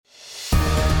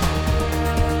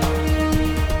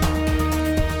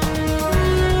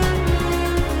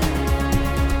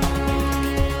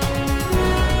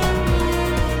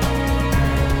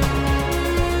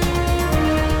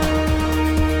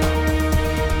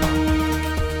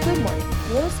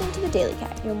Daily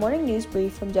Cat, your morning news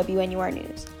brief from WNUR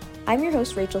News. I'm your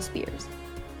host, Rachel Spears.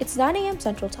 It's 9 a.m.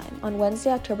 Central Time on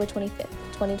Wednesday, October 25th,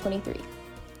 2023.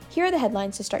 Here are the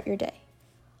headlines to start your day.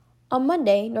 On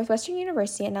Monday, Northwestern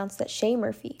University announced that Shay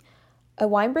Murphy, a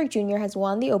Weinberg Jr., has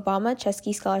won the Obama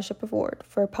Chesky Scholarship Award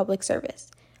for public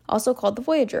service, also called the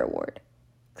Voyager Award.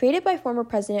 Created by former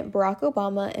President Barack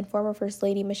Obama and former First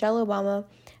Lady Michelle Obama,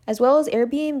 as well as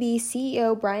Airbnb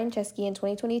CEO Brian Chesky in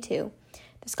 2022,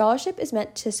 the scholarship is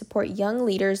meant to support young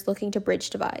leaders looking to bridge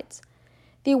divides.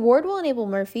 The award will enable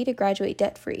Murphy to graduate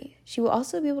debt-free. She will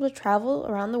also be able to travel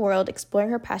around the world exploring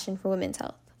her passion for women's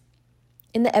health.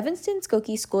 In the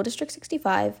Evanston-Skokie School District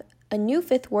 65, a new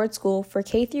Fifth Ward school for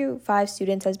K-5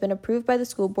 students has been approved by the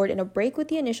school board in a break with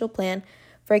the initial plan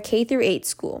for a K-8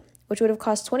 school, which would have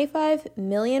cost $25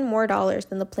 million more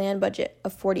than the planned budget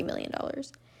of $40 million.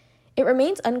 It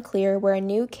remains unclear where a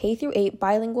new K-8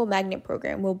 bilingual magnet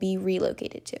program will be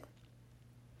relocated to.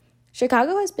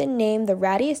 Chicago has been named the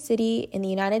rattiest city in the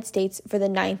United States for the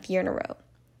 9th year in a row.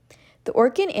 The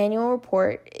Orkin annual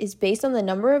report is based on the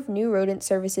number of new rodent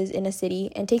services in a city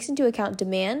and takes into account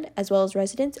demand as well as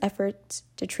residents' efforts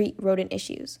to treat rodent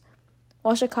issues.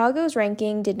 While Chicago's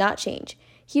ranking did not change,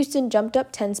 Houston jumped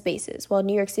up 10 spaces, while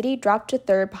New York City dropped to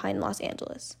third behind Los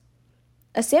Angeles.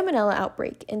 A salmonella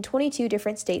outbreak in 22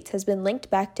 different states has been linked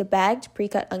back to bagged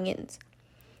pre-cut onions.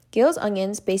 Gale's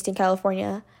Onions, based in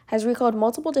California, has recalled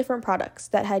multiple different products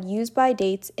that had use-by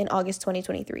dates in August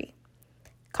 2023.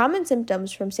 Common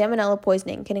symptoms from salmonella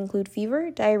poisoning can include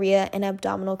fever, diarrhea, and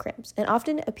abdominal cramps, and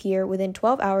often appear within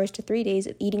 12 hours to 3 days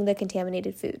of eating the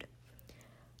contaminated food.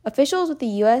 Officials with the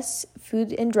U.S.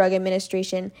 Food and Drug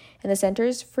Administration and the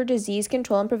Centers for Disease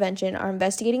Control and Prevention are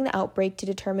investigating the outbreak to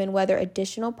determine whether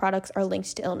additional products are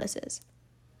linked to illnesses.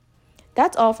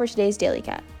 That's all for today's Daily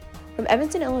Cat. From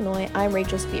Evanston, Illinois, I'm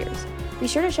Rachel Spears. Be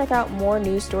sure to check out more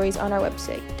news stories on our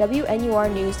website,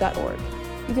 WNURnews.org.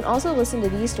 You can also listen to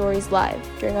these stories live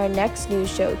during our next news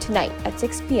show tonight at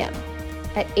 6 p.m.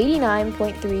 at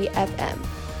 89.3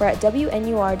 FM or at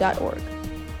WNUR.org.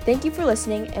 Thank you for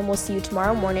listening, and we'll see you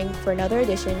tomorrow morning for another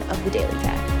edition of the Daily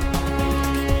Cat.